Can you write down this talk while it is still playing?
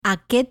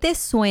¿A qué te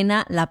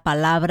suena la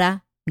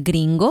palabra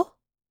gringo?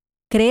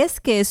 ¿Crees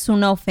que es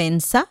una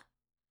ofensa?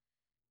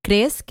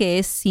 ¿Crees que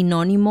es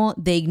sinónimo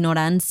de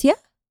ignorancia?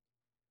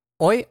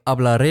 Hoy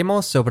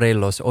hablaremos sobre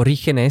los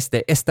orígenes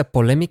de esta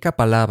polémica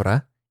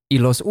palabra y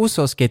los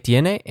usos que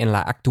tiene en la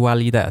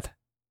actualidad.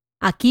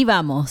 Aquí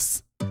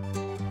vamos.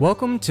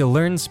 Welcome to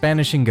Learn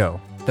Spanish and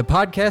Go, the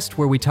podcast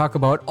where we talk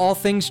about all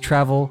things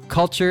travel,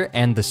 culture,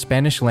 and the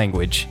Spanish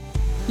language.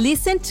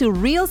 Listen to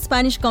real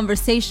Spanish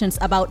conversations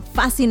about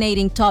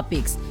fascinating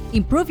topics,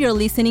 improve your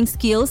listening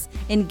skills,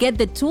 and get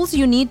the tools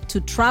you need to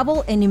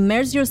travel and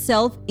immerse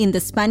yourself in the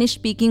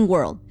Spanish-speaking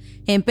world.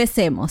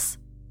 Empecemos.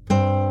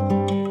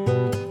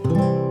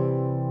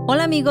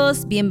 Hola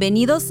amigos,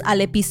 bienvenidos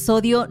al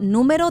episodio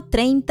número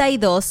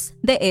 32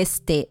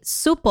 de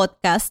su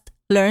podcast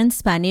Learn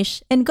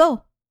Spanish and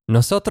Go.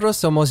 Nosotros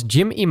somos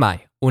Jim y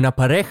Mai, una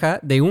pareja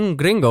de un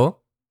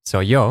gringo,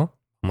 soy yo,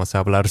 vamos a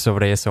hablar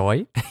sobre eso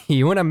hoy,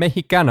 y una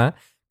mexicana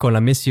con la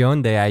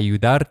misión de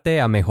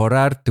ayudarte a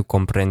mejorar tu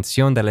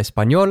comprensión del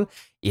español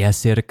y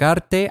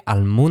acercarte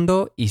al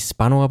mundo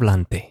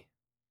hispanohablante.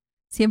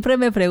 Siempre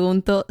me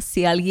pregunto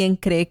si alguien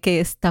cree que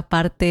esta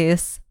parte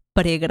es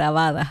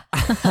pregrabada,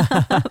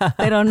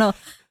 pero no,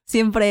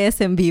 siempre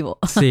es en vivo.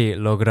 Sí,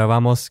 lo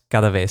grabamos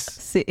cada vez.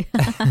 Sí.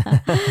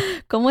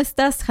 ¿Cómo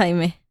estás,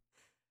 Jaime?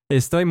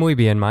 Estoy muy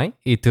bien, Mai.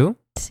 ¿Y tú?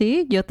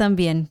 Sí, yo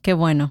también. Qué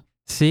bueno.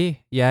 Sí,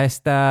 ya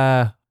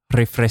está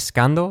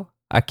refrescando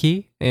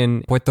aquí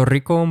en Puerto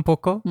Rico un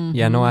poco. Uh-huh.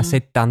 Ya no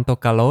hace tanto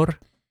calor.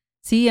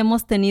 Sí,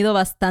 hemos tenido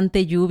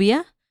bastante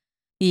lluvia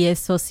y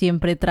eso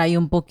siempre trae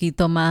un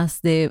poquito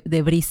más de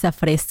brisa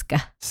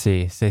fresca.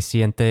 Sí, se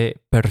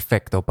siente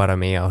perfecto para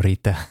mí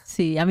ahorita.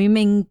 Sí, a mí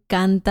me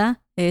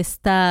encanta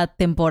esta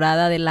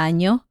temporada del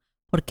año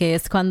porque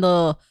es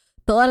cuando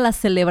todas las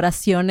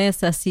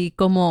celebraciones así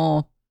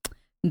como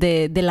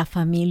de la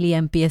familia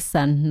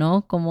empiezan,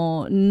 ¿no?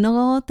 Como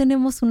no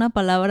tenemos una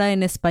palabra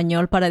en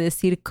español para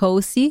decir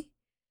cozy,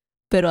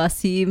 pero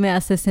así me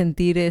hace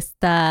sentir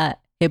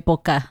esta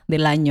época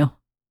del año.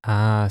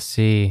 Ah,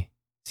 sí.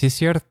 Sí, es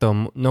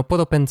cierto. No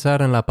puedo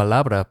pensar en la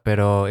palabra,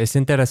 pero es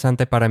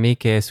interesante para mí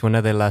que es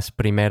una de las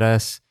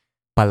primeras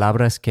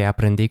palabras que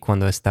aprendí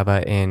cuando estaba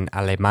en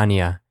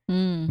Alemania.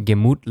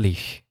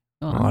 Gemütlich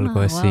o algo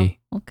así.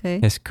 Wow. Okay.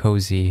 Es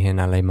cozy en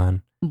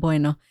alemán.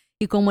 Bueno,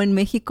 y como en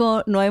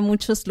México no hay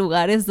muchos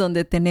lugares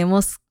donde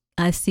tenemos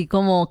así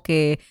como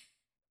que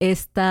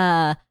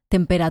esta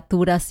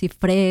temperatura así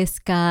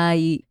fresca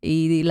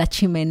y la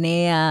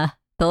chimenea,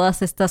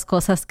 todas estas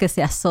cosas que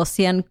se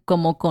asocian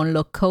como con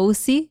lo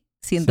cozy,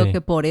 siento Sí.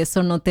 que por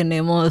eso no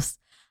tenemos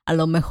a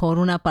lo mejor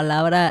una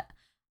palabra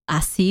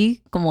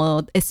así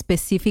como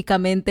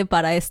específicamente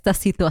para estas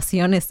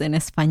situaciones en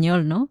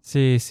español, ¿no?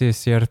 Sí, sí, es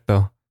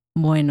cierto.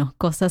 Bueno,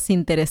 cosas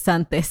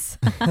interesantes.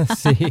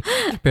 Sí,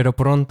 pero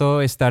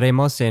pronto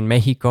estaremos en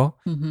México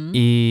Uh-huh.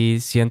 y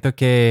siento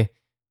que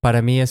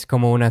para mí es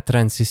como una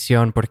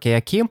transición porque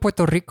aquí en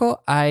Puerto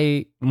Rico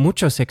hay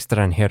muchos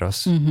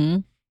extranjeros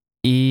Uh-huh.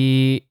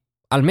 y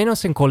al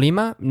menos en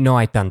Colima no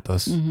hay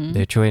tantos. Uh-huh.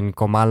 De hecho, en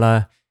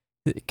Comala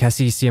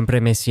casi siempre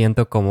me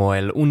siento como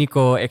el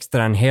único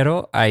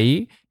extranjero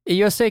ahí. Y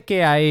yo sé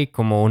que hay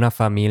como una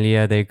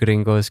familia de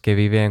gringos que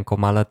vive en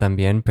Comala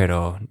también,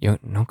 pero yo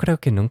no creo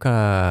que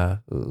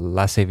nunca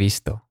las he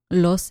visto.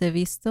 ¿Los he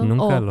visto?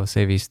 Nunca ¿O los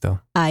he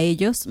visto. a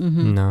ellos? Uh-huh.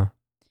 No.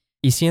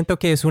 Y siento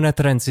que es una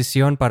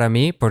transición para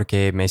mí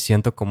porque me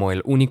siento como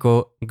el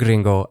único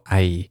gringo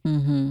ahí.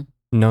 Uh-huh.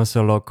 No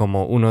solo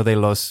como uno de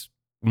los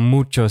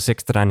muchos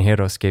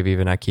extranjeros que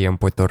viven aquí en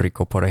Puerto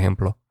Rico, por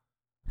ejemplo.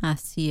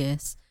 Así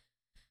es.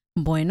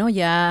 Bueno,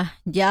 ya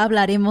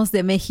hablaremos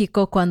de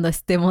México cuando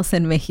estemos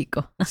en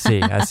México. Sí,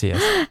 así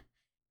es.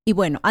 Y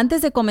bueno,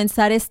 antes de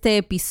comenzar este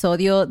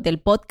episodio del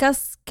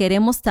podcast,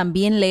 queremos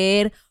también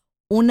leer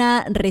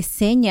una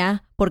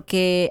reseña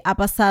porque ha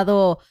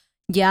pasado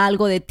ya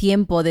algo de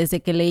tiempo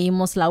desde que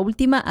leímos la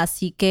última,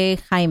 así que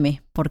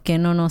Jaime, ¿por qué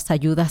no nos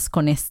ayudas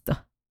con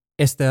esto?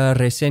 Esta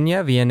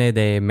reseña viene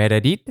de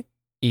Meredith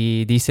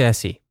y dice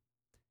así.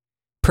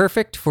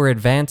 Perfect for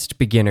advanced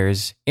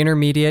beginners,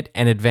 intermediate,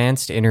 and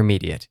advanced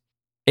intermediate.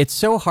 It's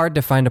so hard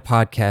to find a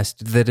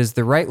podcast that is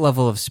the right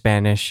level of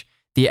Spanish,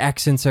 the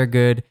accents are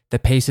good, the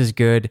pace is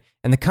good,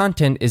 and the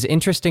content is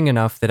interesting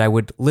enough that I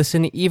would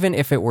listen even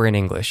if it were in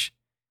English.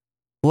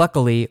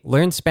 Luckily,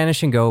 Learn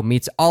Spanish and Go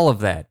meets all of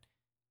that.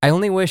 I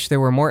only wish there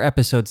were more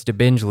episodes to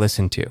binge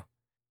listen to.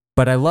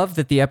 But I love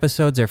that the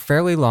episodes are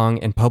fairly long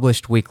and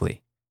published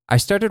weekly. I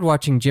started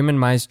watching Jim and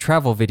Mai's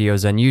travel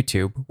videos on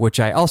YouTube, which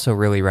I also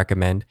really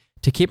recommend,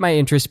 to keep my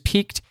interest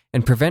peaked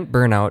and prevent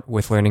burnout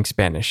with learning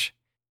Spanish,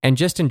 and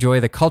just enjoy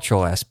the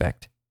cultural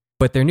aspect.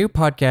 But their new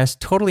podcast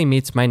totally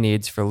meets my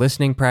needs for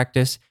listening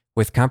practice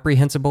with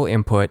comprehensible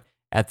input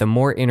at the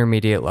more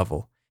intermediate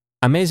level.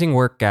 Amazing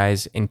work,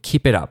 guys, and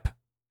keep it up.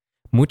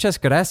 Muchas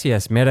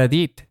gracias,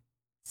 Meredith.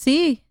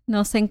 Sí,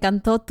 nos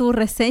encantó tu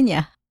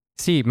reseña.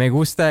 Sí, me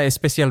gusta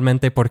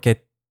especialmente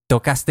porque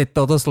tocaste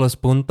todos los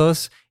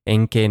puntos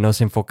en que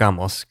nos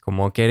enfocamos.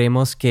 Como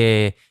queremos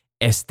que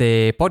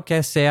este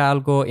podcast sea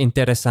algo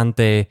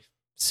interesante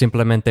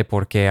simplemente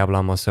porque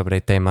hablamos sobre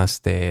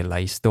temas de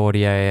la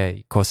historia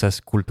y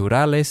cosas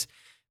culturales,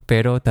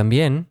 pero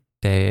también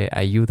te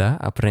ayuda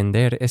a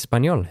aprender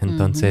español.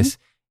 Entonces,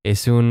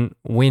 es un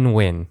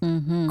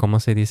win-win.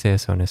 ¿Cómo se dice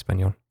eso en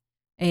español?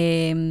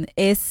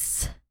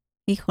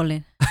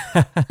 Híjole.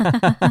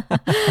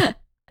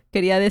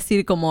 Quería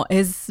decir como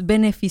es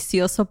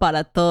beneficioso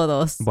para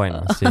todos.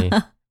 Bueno, sí.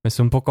 Es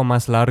un poco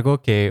más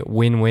largo que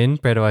win-win,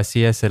 pero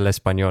así es el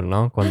español,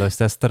 ¿no? Cuando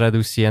estás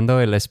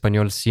traduciendo, el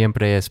español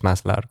siempre es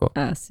más largo.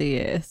 Así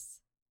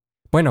es.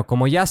 Bueno,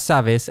 como ya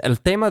sabes, el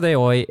tema de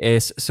hoy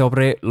es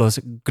sobre los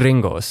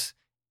gringos.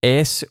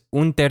 ¿Es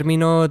un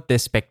término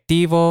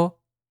despectivo?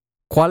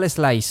 ¿Cuál es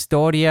la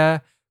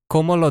historia?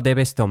 ¿Cómo lo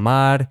debes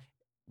tomar?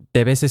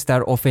 ¿Debes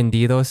estar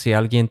ofendido si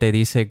alguien te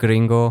dice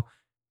gringo?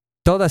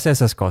 Todas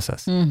esas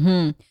cosas.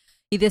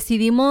 Y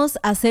decidimos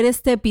hacer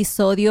este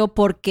episodio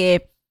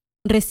porque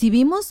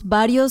recibimos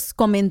varios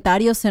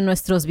comentarios en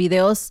nuestros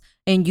videos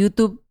en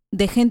YouTube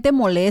de gente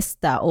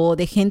molesta o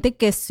de gente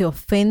que se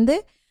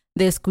ofende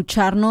de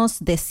escucharnos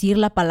decir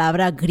la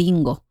palabra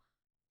gringo.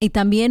 Y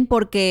también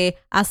porque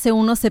hace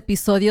unos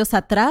episodios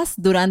atrás,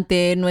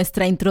 durante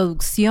nuestra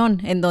introducción,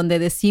 en donde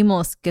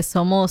decimos que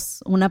somos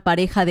una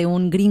pareja de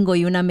un gringo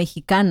y una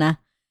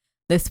mexicana,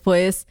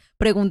 después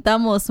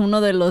preguntamos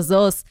uno de los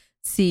dos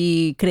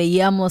si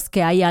creíamos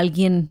que hay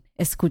alguien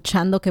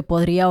escuchando que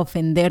podría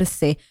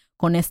ofenderse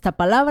con esta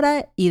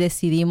palabra y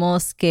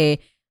decidimos que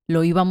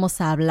lo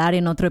íbamos a hablar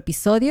en otro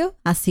episodio,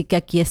 así que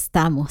aquí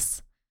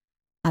estamos,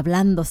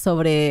 hablando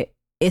sobre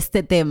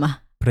este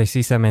tema.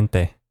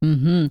 Precisamente.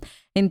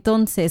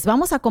 Entonces,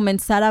 vamos a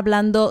comenzar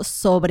hablando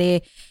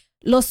sobre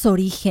los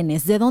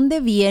orígenes, de dónde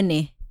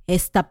viene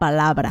esta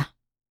palabra.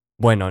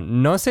 Bueno,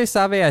 no se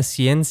sabe a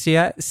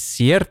ciencia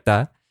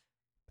cierta.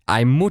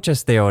 Hay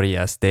muchas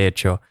teorías, de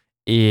hecho,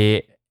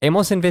 y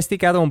hemos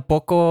investigado un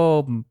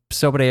poco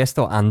sobre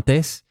esto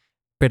antes,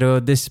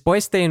 pero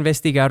después de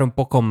investigar un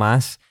poco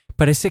más,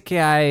 parece que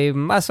hay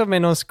más o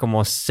menos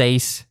como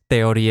 6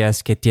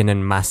 teorías que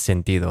tienen más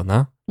sentido,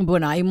 ¿no?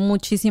 Bueno, hay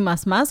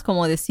muchísimas más,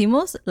 como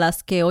decimos,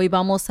 las que hoy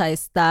vamos a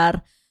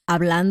estar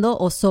hablando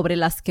o sobre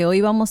las que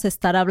hoy vamos a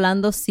estar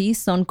hablando, sí,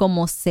 son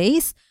como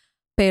 6,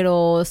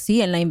 pero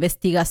sí, en la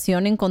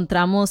investigación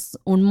encontramos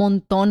un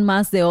montón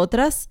más de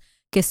otras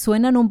que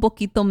suenan un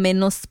poquito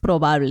menos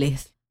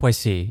probables. Pues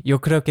sí,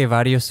 yo creo que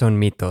varios son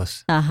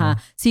mitos. Ajá,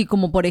 sí,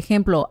 como por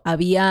ejemplo,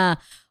 había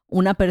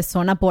una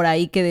persona por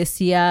ahí que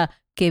decía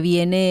que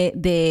viene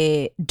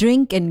de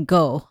drink and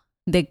go,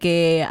 de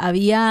que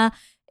había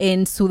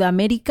en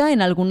Sudamérica,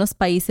 en algunos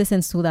países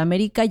en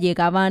Sudamérica,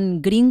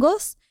 llegaban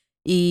gringos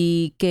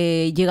y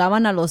que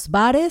llegaban a los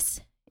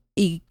bares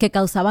y que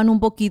causaban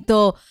un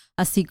poquito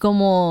así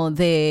como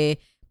de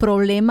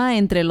problema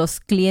entre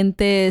los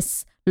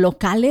clientes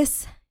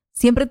locales.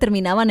 Siempre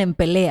terminaban en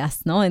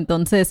peleas, ¿no?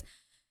 Entonces,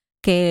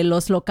 que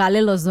los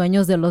locales, los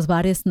dueños de los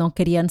bares no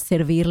querían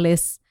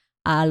servirles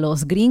a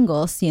los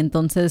gringos y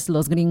entonces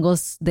los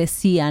gringos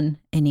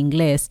decían en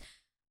inglés,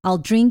 I'll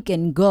drink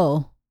and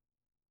go,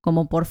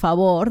 como por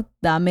favor,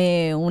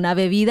 dame una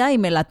bebida y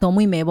me la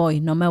tomo y me voy,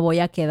 no me voy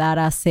a quedar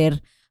a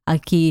hacer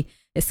aquí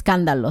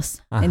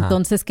escándalos. Ajá.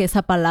 Entonces que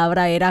esa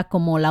palabra era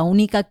como la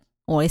única,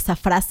 o esa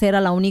frase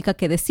era la única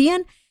que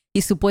decían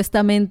y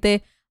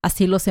supuestamente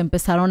así los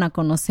empezaron a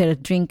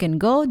conocer drink and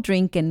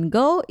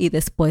go, y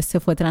después se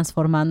fue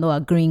transformando a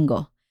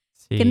gringo.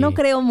 Sí. Que no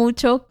creo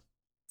mucho,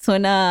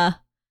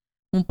 suena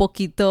un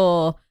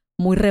poquito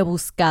muy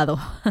rebuscado.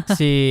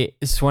 Sí,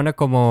 suena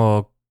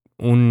como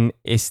un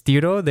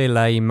estiro de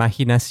la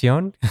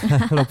imaginación,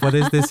 ¿lo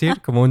puedes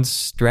decir? Como un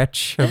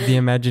stretch of the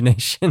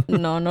imagination.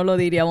 No lo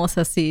diríamos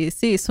así.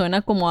 Sí,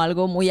 suena como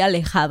algo muy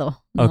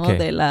alejado, ¿no? Ok.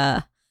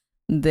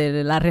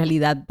 de la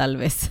realidad, tal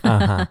vez.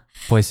 Ajá,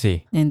 pues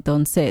sí.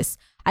 Entonces,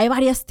 hay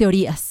varias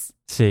teorías.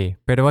 Sí,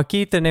 pero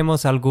aquí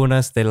tenemos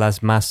algunas de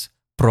las más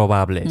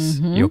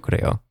probables, yo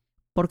creo.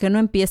 ¿Por qué no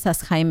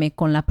empiezas, Jaime,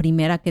 con la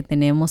primera que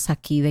tenemos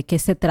aquí? ¿De qué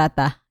se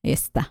trata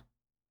esta?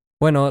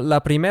 Bueno,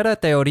 la primera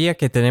teoría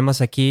que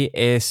tenemos aquí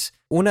es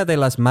una de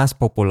las más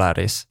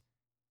populares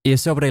y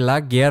es sobre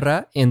la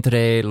guerra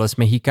entre los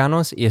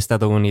mexicanos y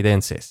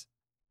estadounidenses.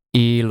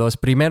 Y los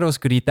primeros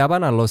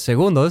gritaban a los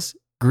segundos,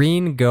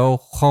 Green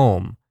Go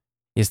Home.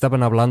 Y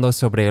estaban hablando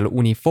sobre el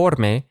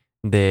uniforme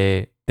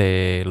de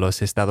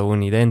los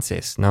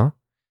estadounidenses, ¿no?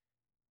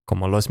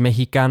 Como los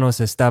mexicanos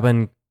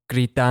estaban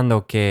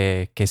gritando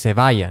que se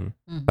vayan,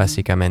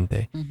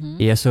 básicamente.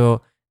 Y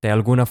eso, de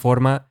alguna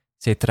forma,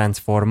 se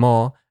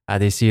transformó a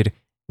decir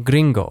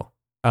gringo,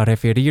 a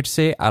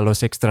referirse a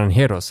los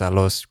extranjeros, a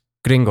los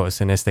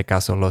gringos, en este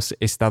caso, los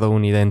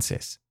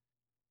estadounidenses.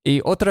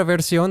 Y otra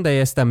versión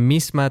de esta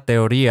misma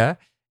teoría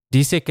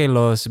dice que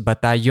los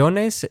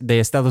batallones de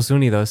Estados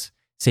Unidos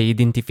se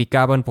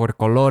identificaban por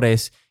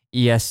colores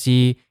y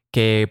así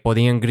que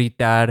podían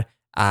gritar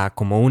a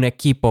como un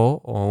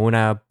equipo o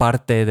una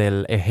parte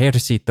del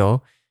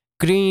ejército,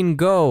 Green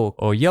Go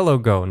o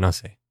Yellow Go, no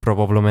sé.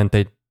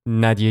 Probablemente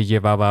nadie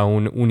llevaba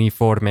un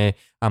uniforme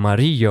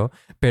amarillo,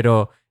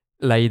 pero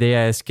la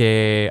idea es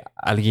que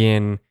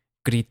alguien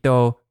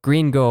gritó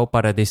gringo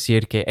para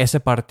decir que esa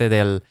parte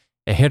del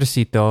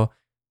ejército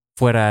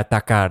fuera a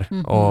atacar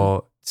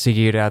o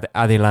seguir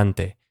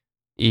adelante.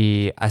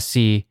 Y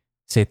así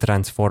se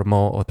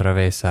transformó otra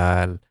vez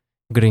al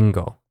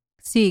gringo.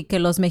 Sí, que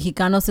los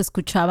mexicanos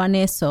escuchaban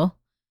eso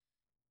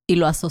y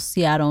lo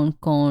asociaron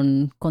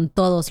con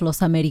todos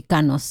los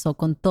americanos o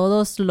con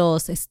todos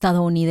los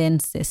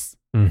estadounidenses.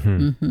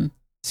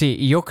 Sí,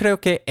 y yo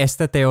creo que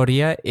esta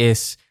teoría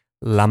es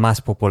la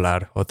más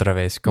popular otra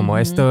vez. Como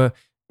esto,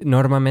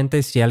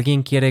 normalmente si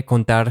alguien quiere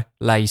contar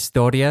la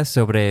historia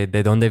sobre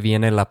de dónde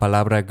viene la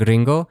palabra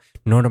gringo,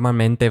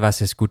 normalmente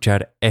vas a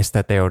escuchar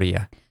esta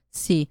teoría.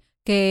 Sí,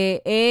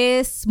 que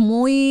es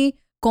muy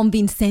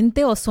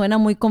convincente o suena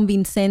muy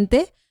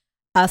convincente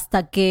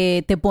hasta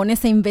que te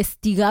pones a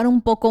investigar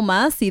un poco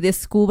más y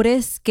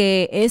descubres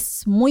que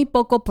es muy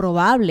poco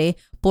probable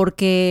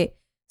porque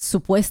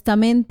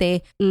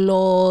supuestamente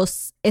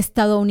los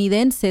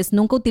estadounidenses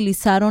nunca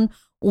utilizaron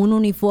un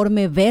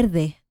uniforme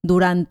verde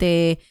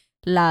durante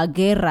la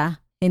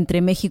guerra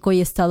entre México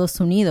y Estados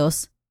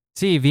Unidos.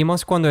 Sí,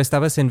 vimos cuando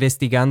estabas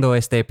investigando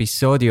este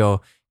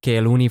episodio que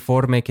el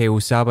uniforme que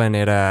usaban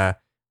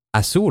era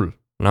azul,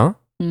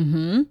 ¿no?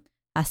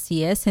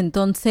 Así es,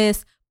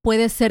 entonces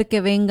puede ser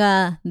que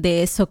venga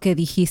de eso que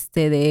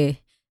dijiste,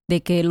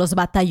 de que los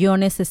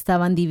batallones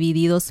estaban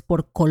divididos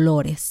por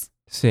colores.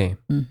 Sí.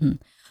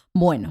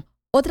 Bueno,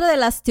 otra de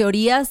las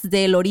teorías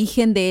del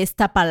origen de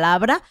esta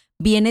palabra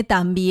viene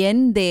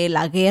también de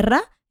la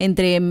guerra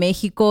entre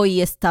México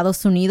y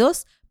Estados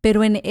Unidos,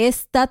 pero en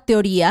esta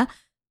teoría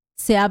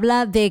se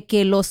habla de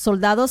que los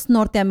soldados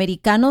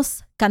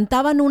norteamericanos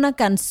cantaban una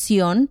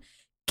canción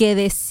que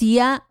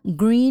decía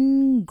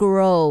Green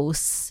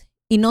Grows.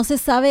 Y no se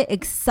sabe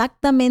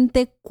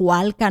exactamente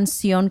cuál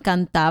canción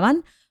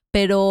cantaban,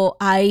 pero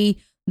hay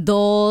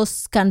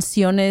dos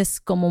canciones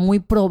como muy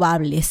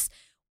probables.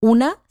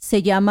 Una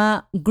se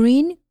llama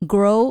Green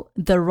Grow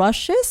the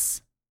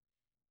Rushes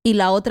y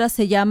la otra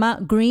se llama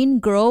Green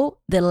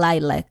Grow the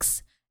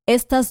Lilacs.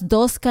 Estas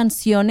dos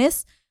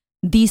canciones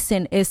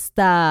dicen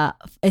esta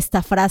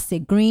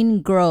frase,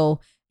 Green Grow.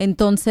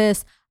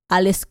 Entonces,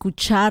 al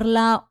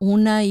escucharla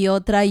una y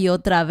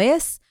otra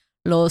vez,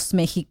 los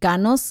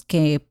mexicanos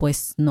que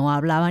pues no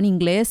hablaban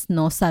inglés,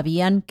 no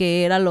sabían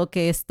qué era lo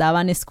que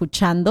estaban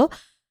escuchando,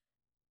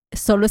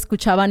 solo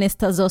escuchaban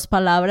estas dos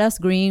palabras,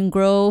 Green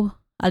Grow,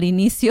 al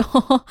inicio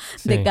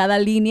de cada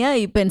línea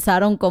y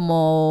pensaron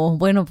como,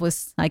 bueno,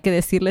 pues hay que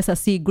decirles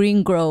así,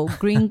 Green Grow.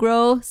 Green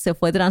Grow se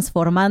fue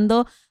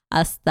transformando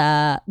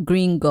hasta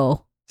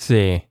Gringo.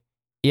 Sí,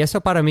 y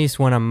eso para mí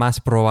suena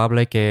más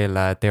probable que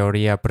la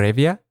teoría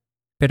previa,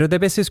 pero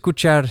debes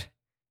escuchar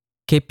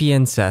qué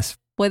piensas.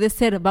 Puede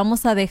ser,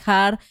 vamos a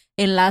dejar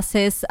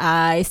enlaces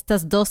a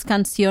estas dos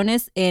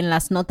canciones en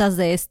las notas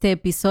de este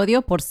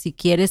episodio por si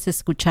quieres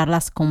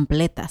escucharlas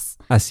completas.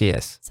 Así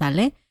es.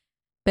 ¿Sale?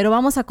 Pero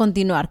vamos a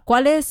continuar.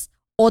 ¿Cuál es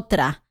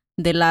otra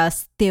de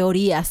las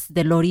teorías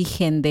del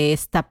origen de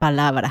esta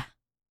palabra?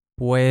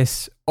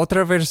 Pues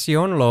otra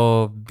versión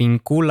lo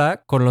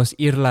vincula con los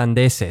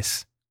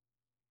irlandeses.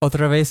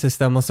 Otra vez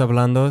estamos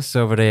hablando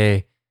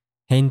sobre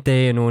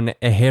gente en un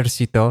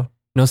ejército.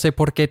 No sé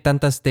por qué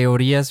tantas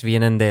teorías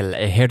vienen del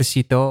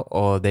ejército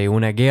o de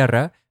una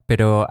guerra,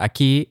 pero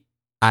aquí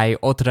hay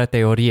otra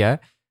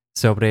teoría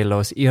sobre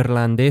los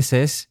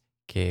irlandeses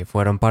que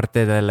fueron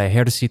parte del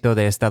ejército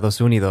de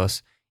Estados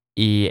Unidos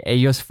y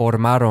ellos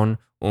formaron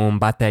un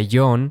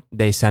batallón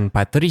de San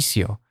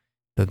Patricio.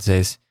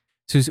 Entonces,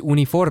 sus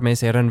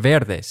uniformes eran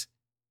verdes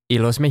y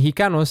los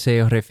mexicanos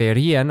se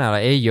referían a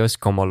ellos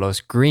como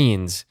los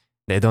Greens,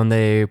 de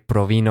donde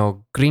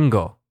provino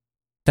gringo.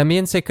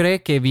 También se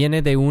cree que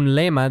viene de un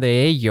lema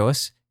de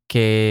ellos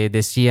que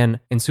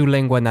decían en su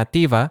lengua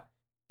nativa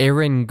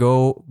Erin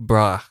Go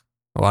Bragh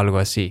o algo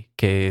así,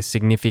 que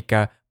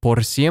significa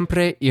por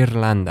siempre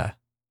Irlanda.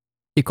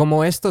 Y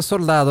como estos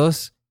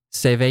soldados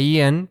se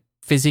veían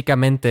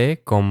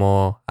físicamente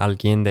como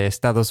alguien de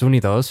Estados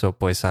Unidos o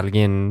pues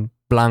alguien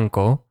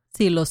blanco.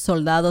 Sí, los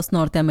soldados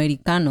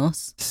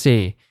norteamericanos.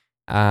 Sí.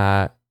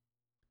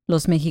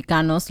 Los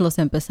mexicanos los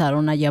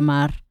empezaron a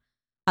llamar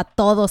a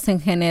todos en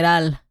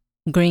general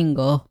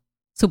gringo,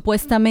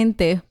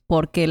 supuestamente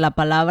porque la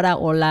palabra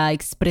o la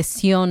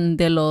expresión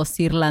de los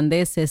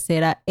irlandeses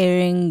era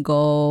Erin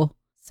Go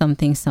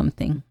something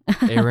something.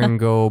 Erin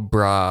Go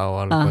Bragh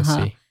o algo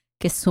así.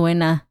 Que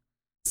suena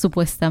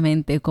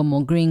supuestamente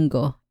como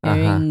gringo,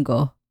 Erin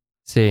Go.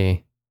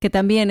 Sí. Que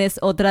también es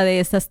otra de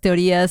esas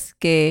teorías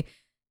que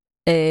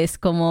es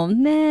como,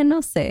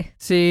 no sé.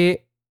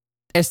 Sí,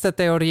 esta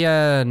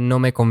teoría no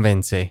me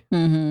convence.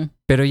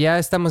 Pero ya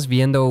estamos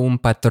viendo un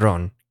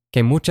patrón.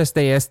 Que muchas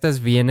de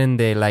estas vienen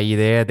de la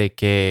idea de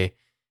que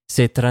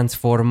se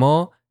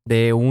transformó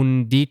de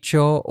un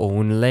dicho o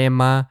un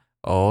lema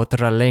o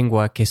otra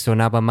lengua que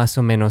sonaba más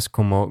o menos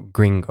como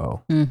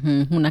gringo.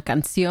 Una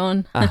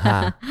canción.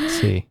 Ajá,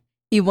 sí.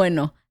 Y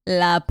bueno,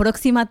 la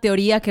próxima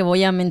teoría que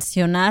voy a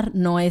mencionar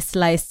no es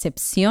la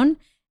excepción.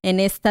 En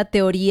esta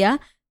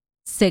teoría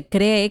se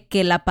cree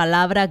que la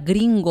palabra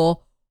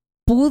gringo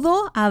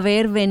pudo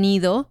haber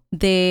venido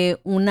de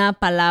una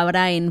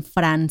palabra en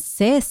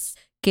francés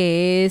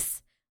que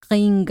es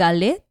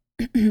gringalet.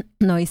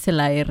 No hice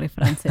la R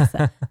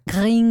francesa.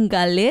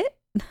 Gringalet.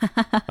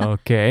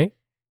 Ok.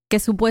 Que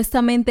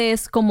supuestamente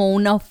es como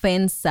una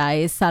ofensa,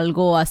 es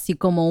algo así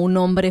como un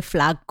hombre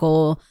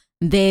flaco,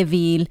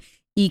 débil,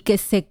 y que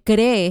se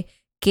cree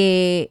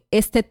que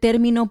este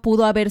término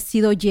pudo haber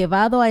sido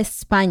llevado a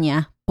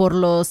España por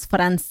los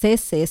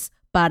franceses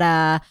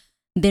para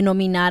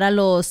denominar a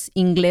los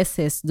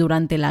ingleses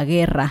durante la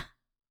guerra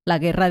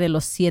de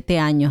los 7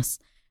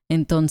 años.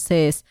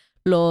 Entonces,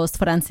 los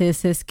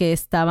franceses que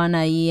estaban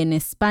ahí en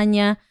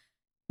España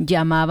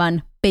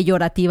llamaban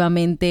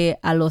peyorativamente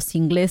a los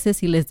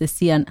ingleses y les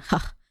decían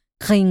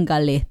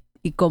gringalet.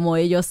 Y como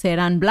ellos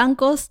eran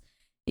blancos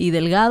y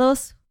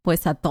delgados,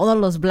 pues a todos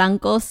los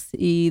blancos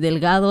y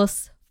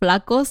delgados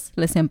flacos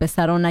les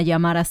empezaron a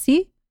llamar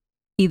así.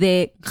 Y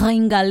de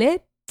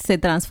gringalet se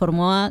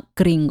transformó a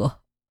gringo.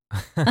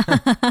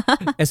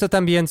 Eso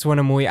también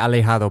suena muy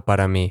alejado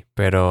para mí,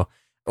 pero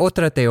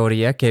otra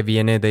teoría que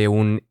viene de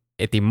un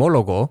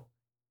etimólogo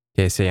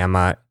que se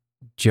llama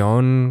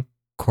John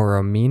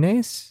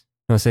Coromines.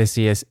 No sé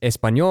si es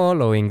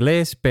español o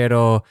inglés,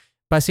 pero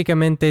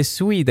básicamente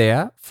su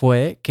idea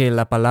fue que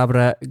la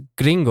palabra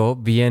gringo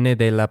viene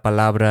de la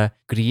palabra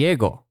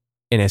griego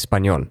en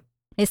español.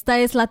 Esta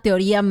es la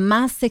teoría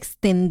más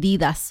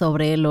extendida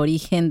sobre el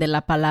origen de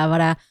la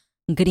palabra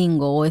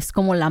gringo, o es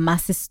como la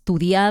más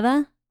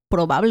estudiada,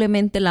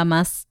 probablemente la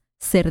más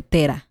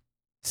certera.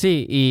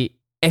 Sí,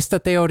 y esta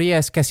teoría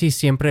es casi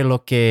siempre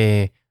lo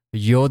que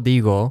yo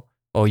digo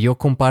o yo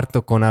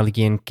comparto con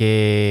alguien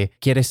que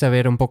quiere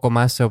saber un poco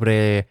más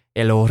sobre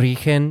el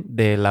origen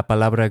de la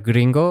palabra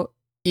gringo.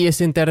 Y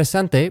es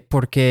interesante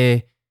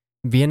porque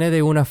viene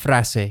de una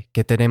frase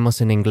que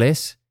tenemos en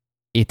inglés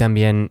y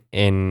también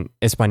en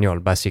español,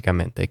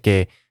 básicamente,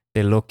 que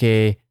de lo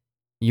que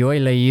yo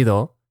he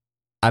leído,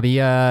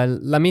 había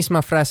la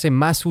misma frase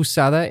más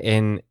usada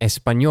en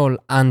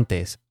español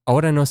antes.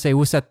 Ahora no se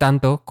usa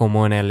tanto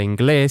como en el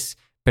inglés,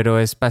 pero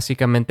es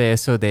básicamente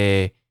eso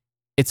de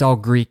 "It's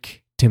all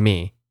Greek to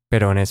me",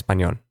 pero en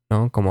español,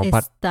 ¿no? Como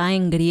está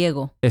en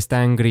griego.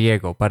 Está en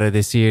griego para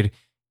decir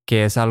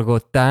que es algo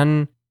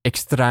tan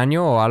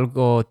extraño o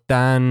algo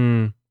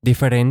tan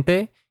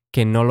diferente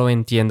que no lo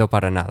entiendo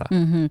para nada.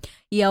 Uh-huh.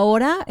 Y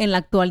ahora, en la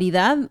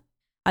actualidad,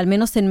 al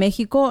menos en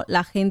México,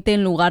 la gente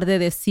en lugar de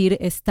decir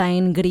está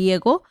en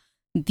griego,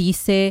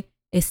 dice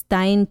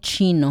está en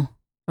chino.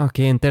 Oh,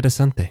 qué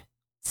interesante.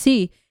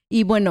 Sí,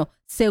 y bueno,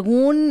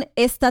 según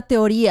esta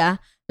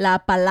teoría,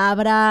 la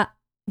palabra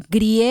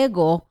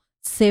griego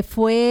se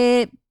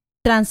fue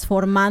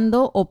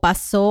transformando o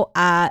pasó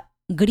a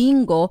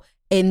gringo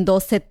en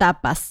 2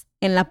 etapas.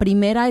 En la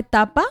primera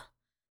etapa,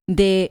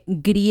 de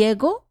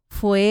griego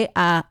fue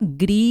a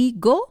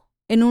grigo,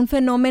 en un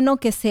fenómeno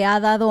que se ha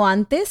dado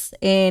antes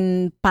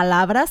en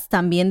palabras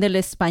también del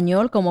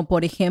español, como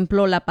por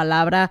ejemplo la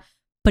palabra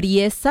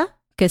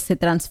priesa, que se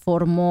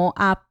transformó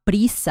a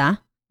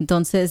prisa.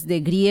 Entonces,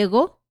 de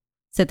griego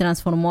se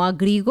transformó a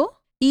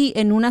grigo. Y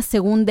en una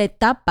segunda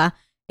etapa,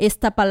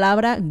 esta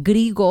palabra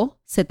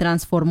grigo se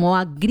transformó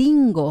a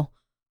gringo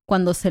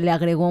cuando se le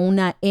agregó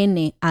una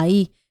N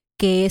ahí,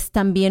 que es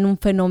también un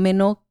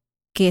fenómeno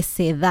que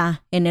se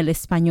da en el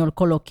español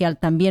coloquial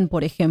también.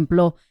 Por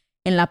ejemplo,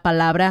 en la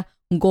palabra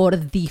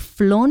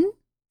gordiflón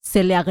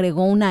se le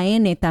agregó una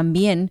N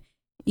también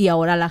y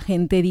ahora la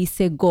gente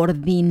dice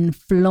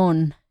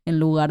gordinflón en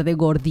lugar de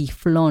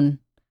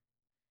gordiflón.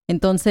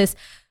 Entonces,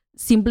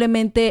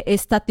 simplemente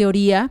esta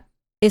teoría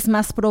es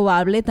más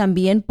probable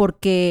también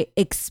porque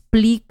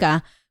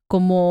explica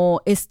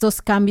como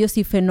estos cambios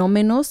y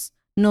fenómenos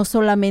no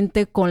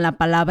solamente con la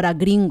palabra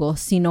gringo,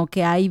 sino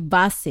que hay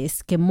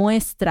bases que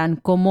muestran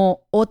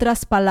cómo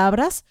otras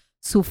palabras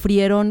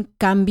sufrieron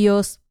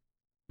cambios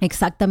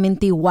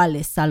exactamente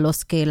iguales a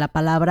los que la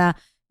palabra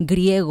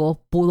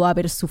griego pudo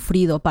haber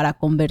sufrido para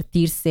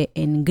convertirse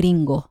en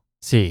gringo.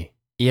 Sí,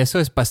 y eso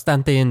es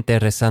bastante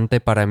interesante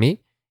para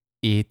mí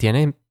y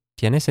tiene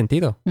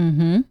sentido.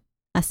 Uh-huh.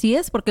 Así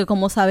es, porque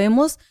como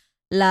sabemos,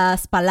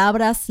 las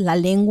palabras, la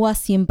lengua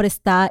siempre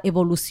está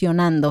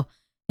evolucionando.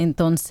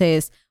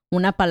 Entonces,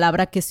 una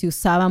palabra que se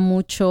usaba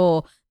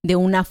mucho de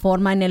una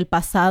forma en el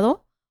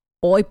pasado,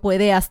 hoy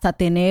puede hasta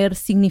tener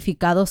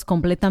significados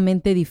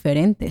completamente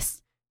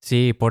diferentes.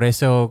 Sí, por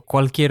eso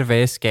cualquier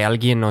vez que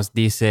alguien nos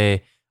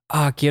dice,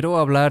 quiero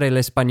hablar el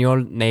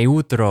español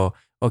neutro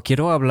o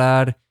quiero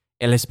hablar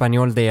el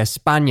español de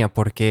España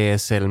porque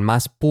es el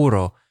más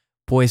puro,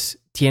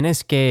 pues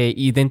tienes que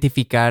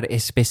identificar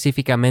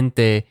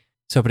específicamente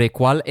sobre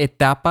cuál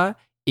etapa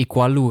y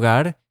cuál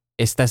lugar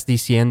estás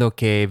diciendo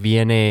que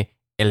viene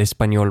el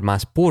español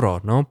más puro,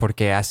 ¿no?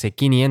 Porque hace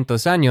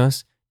 500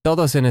 años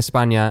todos en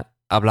España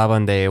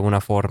hablaban de una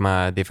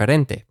forma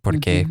diferente,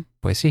 porque,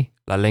 pues sí,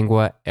 la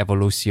lengua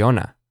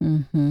evoluciona.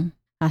 Uh-huh.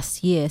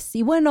 Así es.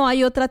 Y bueno,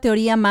 hay otra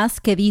teoría más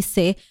que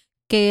dice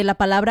que la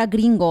palabra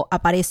gringo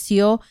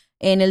apareció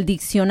en el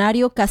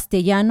diccionario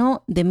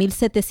castellano de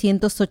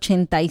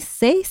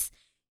 1786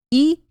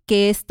 y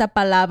que esta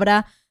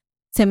palabra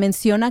Se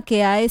menciona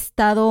que ha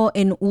estado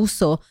en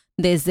uso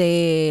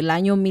desde el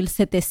año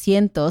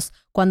 1700,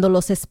 cuando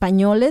los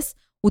españoles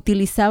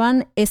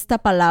utilizaban esta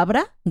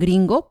palabra,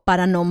 gringo,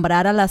 para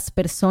nombrar a las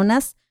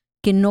personas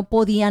que no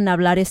podían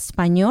hablar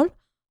español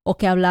o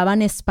que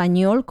hablaban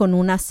español con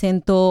un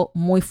acento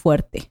muy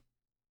fuerte.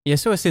 Y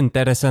eso es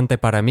interesante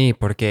para mí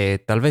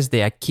porque tal vez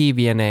de aquí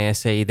viene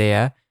esa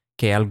idea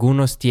que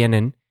algunos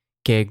tienen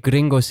que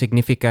gringo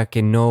significa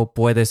que no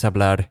puedes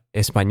hablar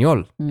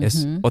español.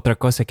 Es otra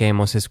cosa que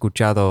hemos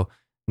escuchado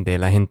de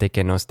la gente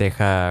que nos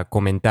deja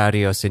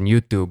comentarios en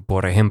YouTube,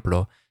 por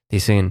ejemplo.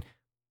 Dicen,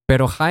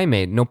 pero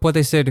Jaime, no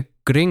puedes ser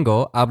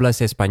gringo,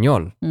 hablas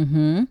español.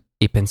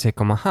 Y pensé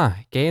como,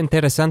 qué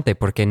interesante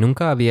porque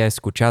nunca había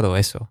escuchado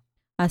eso.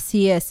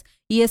 Así es.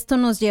 Y esto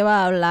nos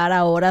lleva a hablar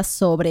ahora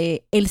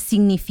sobre el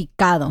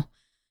significado.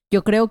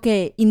 Yo creo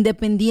que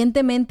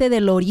independientemente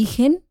del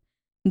origen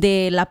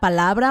de la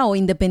palabra o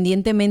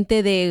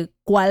independientemente de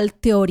cuál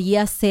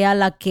teoría sea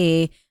la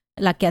que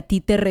a ti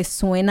te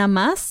resuena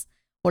más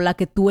o la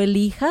que tú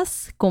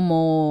elijas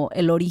como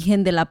el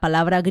origen de la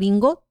palabra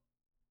gringo,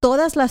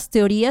 todas las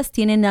teorías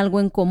tienen algo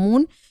en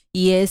común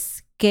y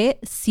es que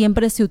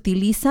siempre se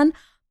utilizan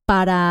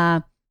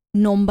para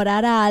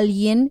nombrar a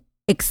alguien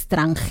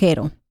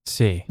extranjero.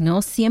 Sí.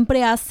 ¿No?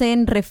 Siempre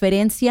hacen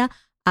referencia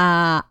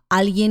a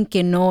alguien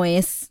que no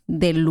es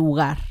del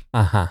lugar.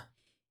 Ajá.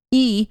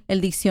 Y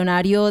el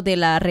diccionario de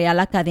la Real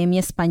Academia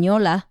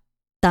Española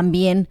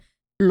también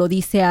lo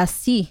dice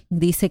así.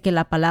 Dice que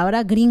la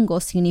palabra gringo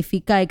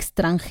significa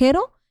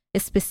extranjero,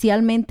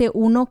 especialmente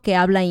uno que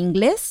habla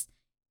inglés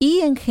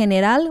y en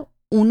general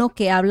uno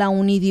que habla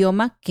un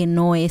idioma que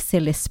no es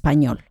el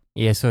español.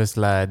 Y eso es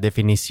la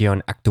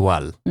definición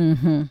actual.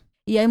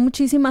 Y hay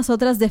muchísimas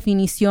otras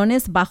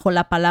definiciones bajo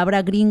la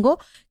palabra gringo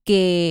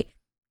que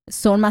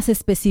son más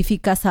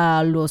específicas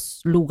a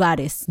los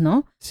lugares,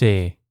 ¿no?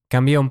 Sí.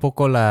 Cambia un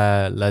poco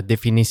la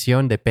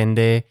definición,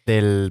 depende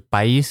del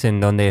país en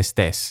donde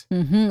estés.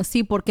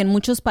 Sí, porque en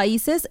muchos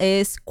países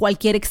es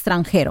cualquier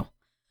extranjero,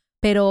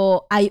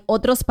 pero hay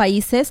otros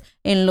países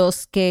en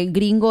los que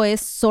gringo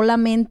es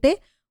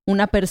solamente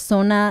una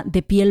persona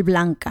de piel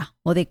blanca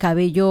o de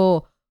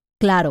cabello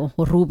claro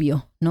o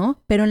rubio,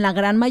 ¿no? Pero en la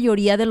gran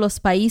mayoría de los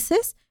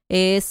países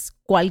es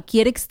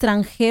cualquier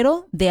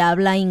extranjero de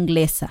habla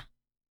inglesa.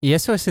 Y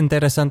eso es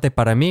interesante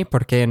para mí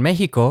porque en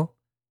México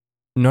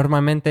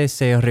normalmente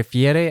se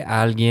refiere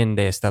a alguien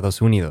de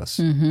Estados Unidos.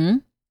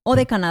 O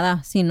de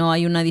Canadá, si no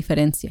hay una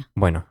diferencia.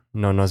 Bueno,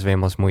 no nos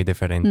vemos muy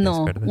diferentes,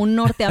 no, ¿verdad? Un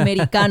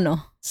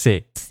norteamericano.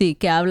 Sí. Sí,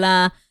 que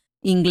habla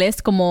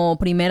inglés como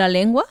primera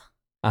lengua.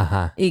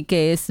 Ajá. Y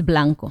que es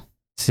blanco.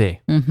 Sí.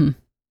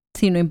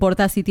 Sí, no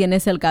importa si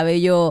tienes el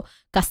cabello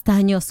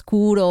castaño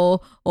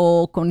oscuro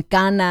o con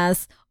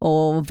canas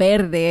o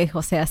verde,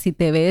 o sea, si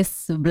te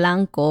ves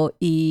blanco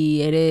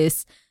y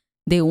eres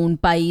de un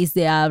país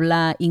de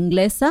habla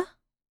inglesa,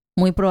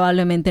 muy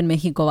probablemente en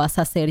México vas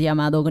a ser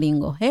llamado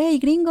gringo. ¡Hey,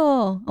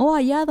 gringo! ¡Oh,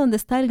 allá donde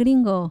está el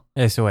gringo!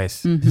 Eso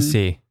es.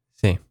 Sí.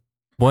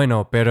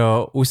 Bueno,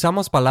 pero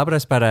usamos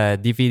palabras para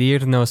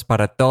dividirnos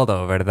para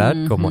todo, ¿verdad?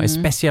 Como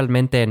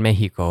especialmente en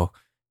México.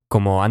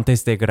 Como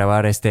antes de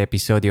grabar este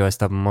episodio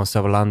estábamos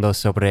hablando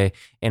sobre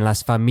en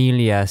las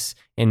familias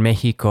en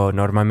México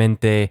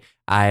normalmente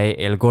hay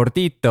el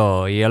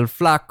gordito y el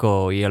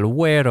flaco y el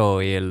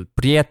güero y el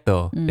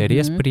prieto.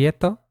 ¿Dirías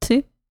prieto?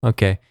 Sí.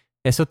 Ok.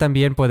 Eso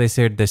también puede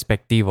ser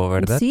despectivo,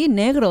 ¿verdad? Sí,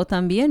 negro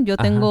también. Yo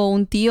tengo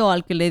un tío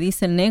al que le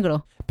dicen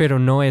negro. Pero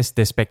no es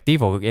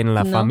despectivo. En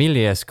la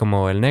familia es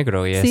como el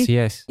negro y sí, así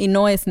es. Y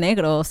no es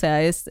negro, o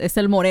sea, es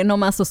el moreno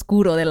más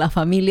oscuro de la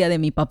familia de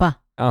mi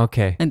papá. Ok.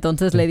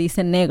 Entonces le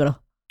dicen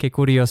negro. Qué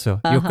curioso.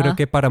 Yo creo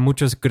que para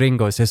muchos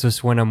gringos eso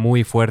suena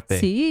muy fuerte.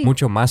 Sí.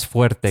 Mucho más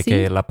fuerte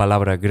que la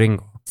palabra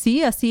gringo.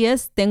 Sí, así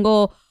es.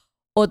 Tengo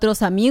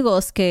otros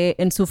amigos que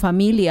en su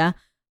familia,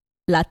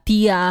 la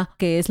tía,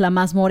 que es la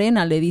más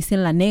morena, le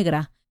dicen la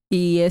negra.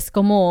 Y es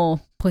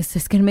como, pues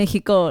es que en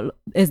México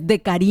es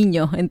de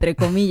cariño, entre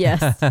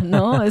comillas,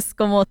 ¿no? Es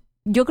como,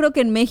 yo creo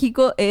que en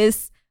México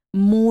es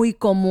muy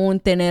común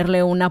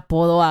tenerle un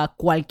apodo a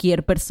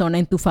cualquier persona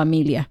en tu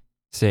familia.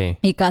 Sí.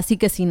 Y casi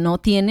que si no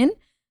tienen,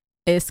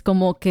 es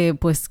como que,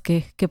 pues,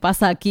 ¿qué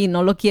pasa aquí?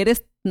 ¿No lo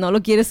quieres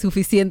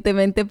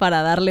suficientemente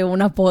para darle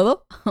un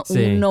apodo?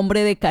 Sí. Un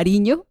nombre de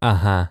cariño.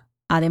 Ajá.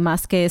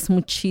 Además que es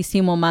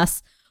muchísimo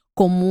más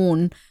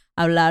común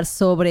hablar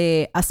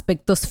sobre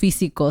aspectos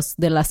físicos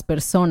de las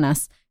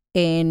personas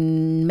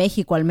en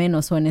México al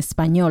menos o en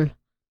español.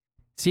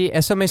 Sí,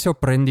 eso me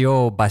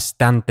sorprendió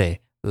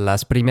bastante.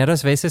 Las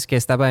primeras veces que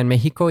estaba en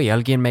México y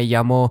alguien me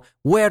llamó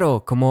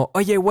güero, como,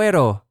 oye,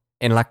 güero,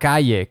 en la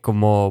calle,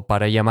 como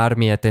para llamar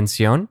mi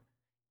atención.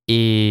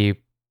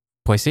 Y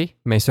pues sí,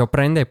 me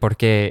sorprende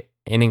porque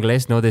en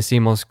inglés no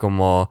decimos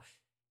como,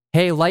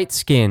 hey,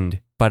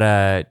 light-skinned,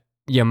 para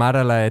llamar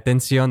a la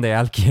atención de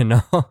alguien,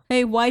 ¿no?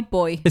 Hey, white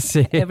boy.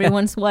 Sí.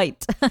 Everyone's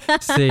white.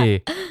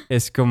 Sí,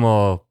 es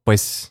como,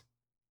 pues,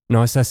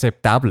 no es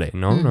aceptable,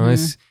 ¿no? No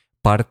es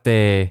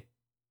parte,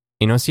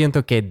 y no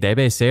siento que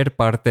debe ser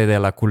parte de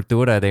la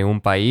cultura de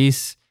un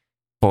país.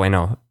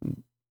 Bueno,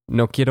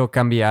 no quiero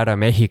cambiar a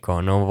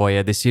México. No voy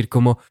a decir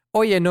como,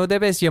 oye, no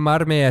debes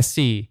llamarme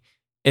así.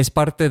 Es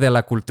parte de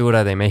la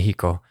cultura de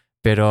México.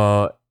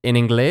 Pero en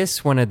inglés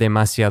suena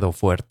demasiado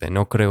fuerte.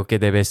 No creo que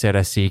debe ser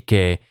así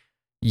que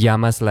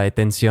llamas la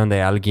atención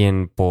de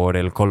alguien por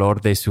el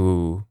color de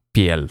su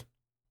piel.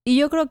 Y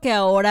yo creo que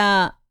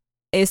ahora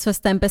eso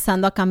está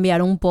empezando a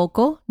cambiar un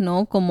poco,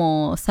 ¿no?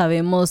 Como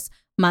sabemos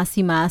más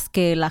y más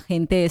que la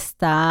gente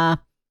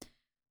está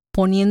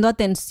poniendo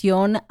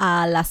atención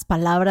a las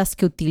palabras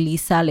que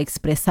utiliza al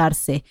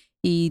expresarse.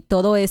 Y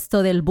todo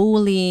esto del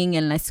bullying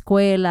en la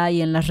escuela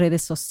y en las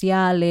redes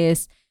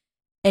sociales,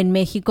 en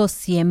México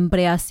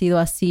siempre ha sido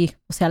así.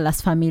 O sea,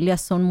 las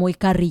familias son muy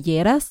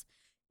carrilleras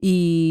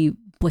y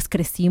pues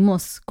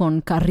crecimos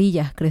con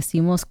carrilla,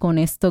 crecimos con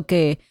esto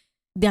que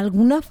de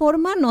alguna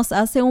forma nos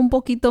hace un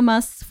poquito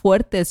más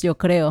fuertes, yo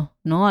creo,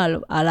 ¿no?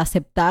 Al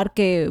aceptar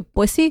que,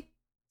 pues sí,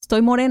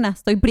 estoy morena,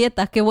 estoy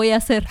prieta, ¿qué voy a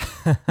hacer?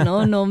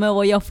 No me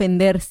voy a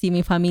ofender si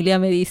mi familia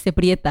me dice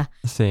prieta.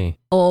 Sí.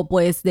 O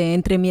pues de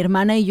entre mi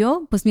hermana y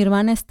yo, pues mi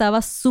hermana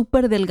estaba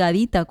súper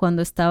delgadita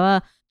cuando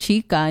estaba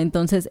chica,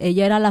 entonces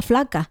ella era la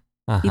flaca.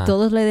 Ajá. Y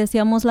todos le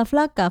decíamos la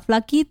flaca,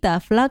 flaquita,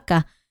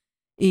 flaca.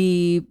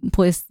 Y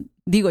pues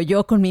digo,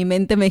 yo con mi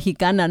mente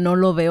mexicana no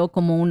lo veo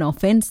como una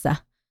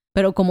ofensa.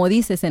 Pero como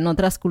dices, en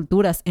otras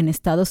culturas, en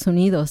Estados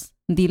Unidos,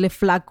 dile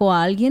flaco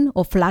a alguien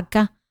o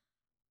flaca.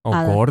 O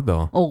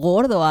gordo. O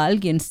gordo a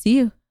alguien,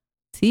 sí.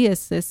 Sí,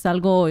 es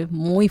algo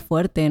muy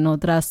fuerte en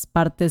otras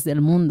partes del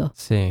mundo.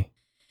 Sí.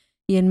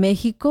 Y en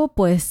México,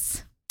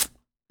 pues,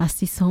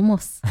 así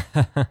somos.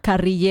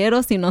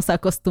 Carrilleros y nos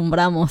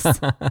acostumbramos.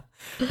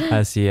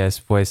 Así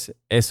es, pues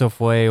eso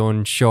fue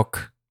un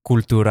shock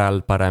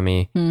cultural para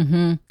mí.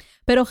 Uh-huh.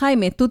 Pero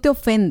Jaime, ¿tú te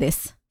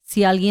ofendes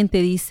si alguien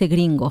te dice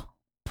gringo?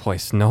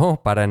 Pues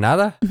no, para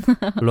nada.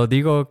 Lo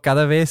digo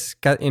cada vez,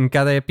 en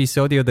cada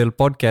episodio del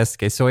podcast,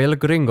 que soy el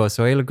gringo,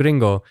 soy el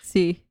gringo.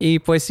 Sí. Y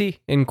pues sí,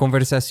 en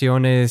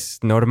conversaciones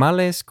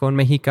normales con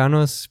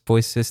mexicanos,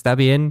 pues está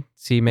bien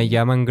si me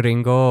llaman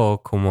gringo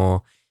o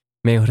como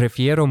me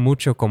refiero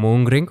mucho como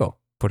un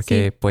gringo.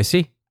 Porque pues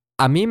sí,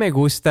 a mí me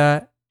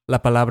gusta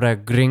la palabra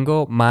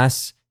gringo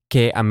más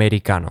que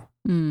americano.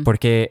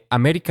 Porque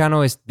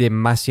americano es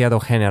demasiado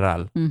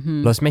general.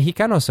 Uh-huh. Los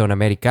mexicanos son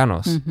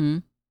americanos.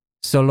 Uh-huh.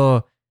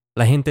 Solo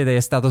la gente de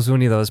Estados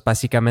Unidos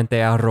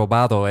básicamente ha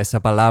robado esa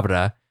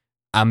palabra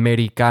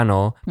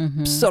americano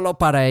Uh-huh. solo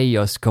para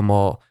ellos,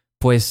 como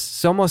pues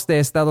somos de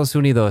Estados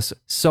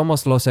Unidos,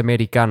 somos los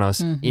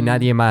americanos y Uh-huh.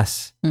 nadie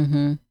más.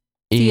 Uh-huh.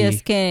 Y Sí,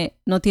 es que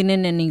no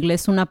tienen en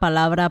inglés una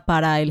palabra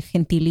para el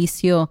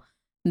gentilicio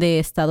de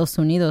Estados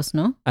Unidos,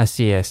 ¿no?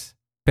 así es.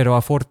 Pero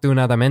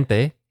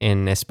afortunadamente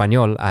en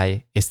español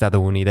hay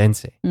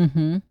estadounidense,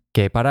 Uh-huh.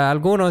 que para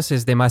algunos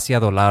es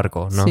demasiado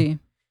largo, ¿no? Sí.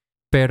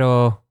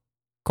 Pero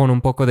con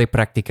un poco de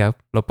práctica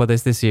lo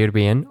puedes decir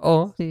bien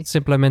o Sí.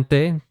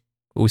 simplemente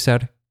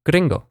usar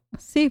gringo.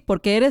 Sí,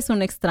 porque eres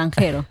un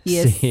extranjero y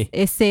Sí.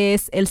 ese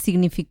es el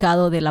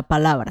significado de la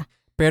palabra.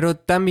 Pero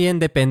también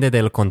depende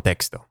del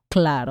contexto.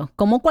 Claro,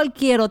 como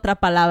cualquier otra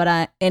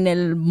palabra en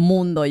el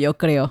mundo, yo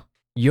creo.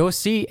 Yo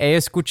sí he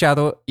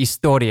escuchado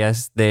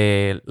historias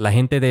de la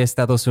gente de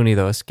Estados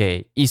Unidos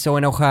que hizo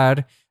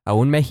enojar a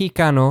un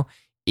mexicano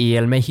y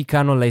el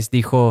mexicano les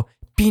dijo,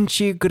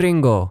 pinche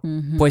gringo.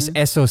 Uh-huh. Pues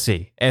eso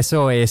sí,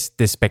 eso es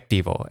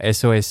despectivo,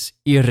 eso es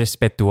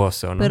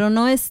irrespetuoso, ¿no? Pero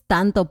no es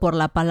tanto por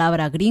la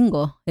palabra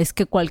gringo, es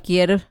que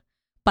cualquier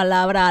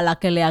palabra a la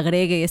que le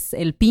agregues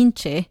el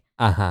pinche,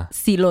 Ajá,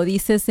 si lo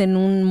dices en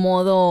un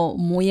modo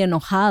muy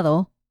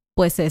enojado,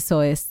 pues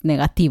eso es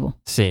negativo.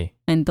 sí,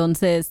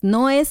 Entonces,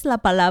 no es la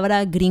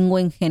palabra gringo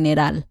en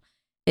general,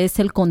 es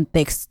el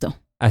contexto.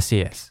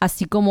 así es.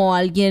 Así como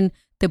alguien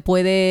te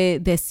puede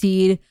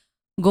decir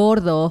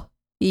gordo,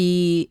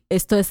 y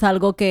esto es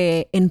algo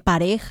que en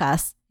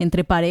parejas,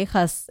 entre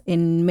parejas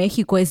en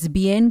México es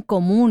bien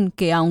común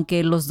que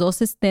aunque los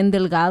dos estén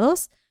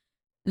delgados,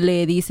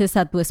 le dices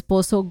a tu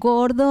esposo,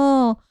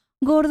 gordo,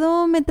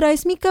 gordo, ¿me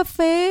traes mi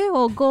café?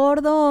 O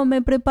gordo,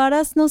 ¿me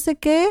preparas no sé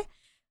qué?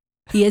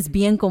 Y es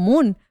bien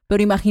común.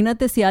 Pero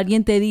imagínate si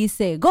alguien te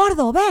dice,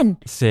 gordo, ven.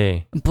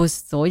 Sí.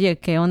 Pues, oye,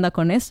 ¿qué onda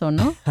con eso,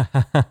 no?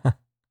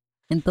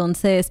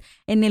 Entonces,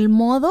 en el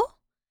modo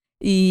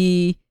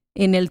y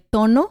en el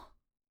tono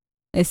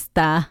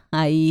está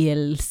ahí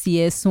el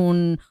si es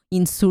un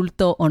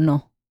insulto o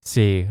no.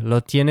 Sí,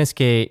 lo tienes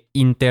que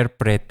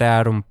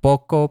interpretar un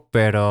poco,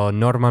 pero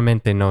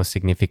normalmente no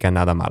significa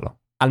nada malo.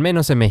 Al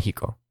menos en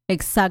México.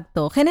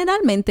 Exacto.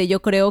 Generalmente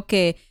yo creo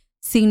que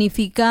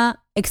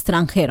significa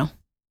extranjero.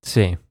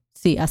 Sí.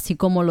 Sí, así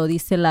como lo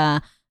dice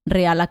la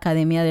Real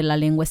Academia de la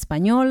Lengua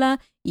Española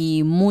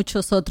y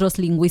muchos otros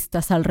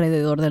lingüistas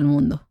alrededor del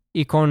mundo.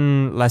 Y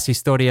con las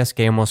historias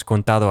que hemos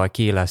contado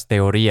aquí, las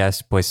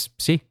teorías, pues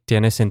sí,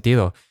 tiene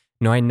sentido.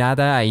 No hay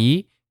nada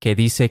ahí que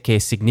dice que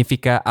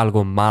significa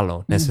algo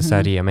malo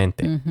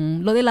necesariamente.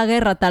 Uh-huh. Lo de la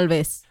guerra, tal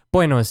vez.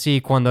 Bueno,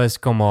 sí, cuando es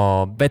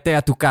como, vete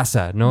a tu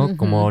casa, ¿no? Uh-huh.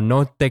 Como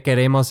no te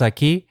queremos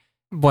aquí.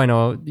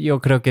 Bueno,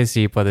 yo creo que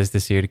sí puedes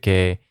decir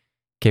que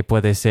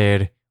puede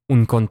ser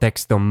un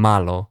contexto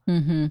malo.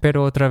 Ujú.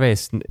 Pero otra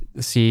vez,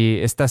 si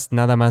estás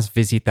nada más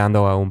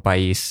visitando a un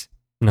país,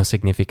 no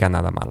significa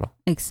nada malo.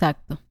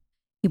 Exacto.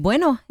 Y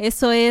bueno,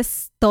 eso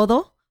es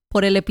todo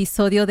por el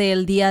episodio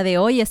del día de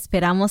hoy.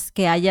 Esperamos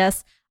que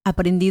hayas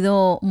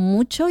aprendido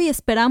mucho y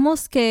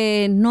esperamos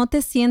que no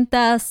te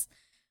sientas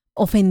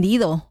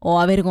ofendido o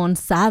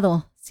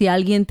avergonzado si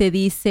alguien te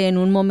dice en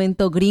un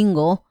momento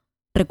gringo.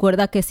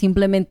 Recuerda que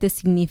simplemente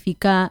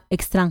significa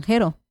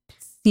extranjero,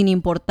 sin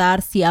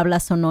importar si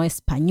hablas o no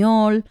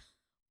español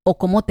o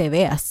cómo te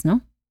veas,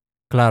 ¿no?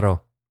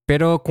 Claro,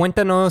 pero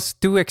cuéntanos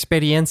tu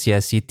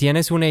experiencia. Si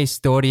tienes una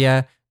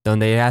historia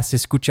donde has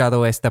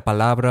escuchado esta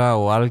palabra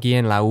o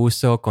alguien la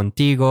usó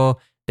contigo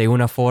de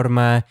una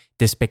forma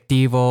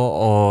despectivo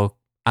o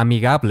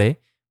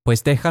amigable,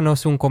 pues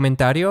déjanos un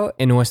comentario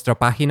en nuestra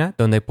página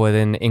donde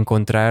pueden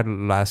encontrar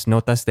las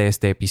notas de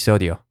este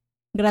episodio.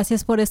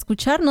 Gracias por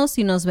escucharnos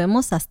y nos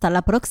vemos hasta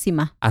la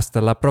próxima. Hasta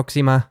la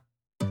próxima.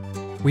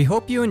 We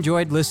hope you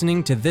enjoyed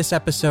listening to this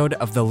episode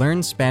of the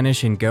Learn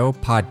Spanish and Go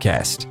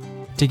podcast.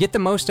 To get the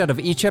most out of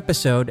each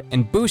episode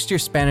and boost your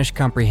Spanish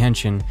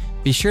comprehension,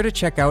 be sure to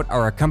check out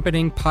our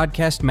accompanying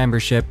podcast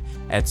membership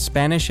at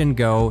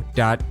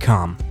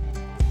SpanishAndGo.com.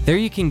 There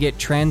you can get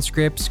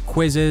transcripts,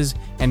 quizzes,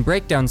 and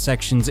breakdown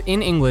sections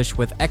in English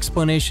with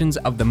explanations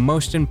of the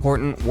most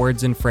important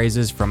words and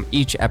phrases from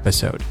each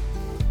episode.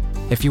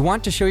 If you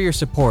want to show your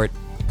support,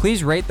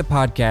 please rate the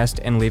podcast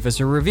and leave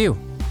us a review.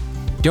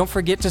 Don't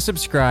forget to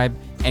subscribe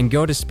and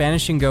go to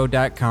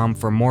SpanishAndGo.com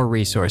for more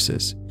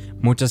resources.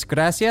 Muchas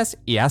gracias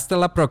y hasta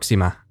la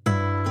próxima.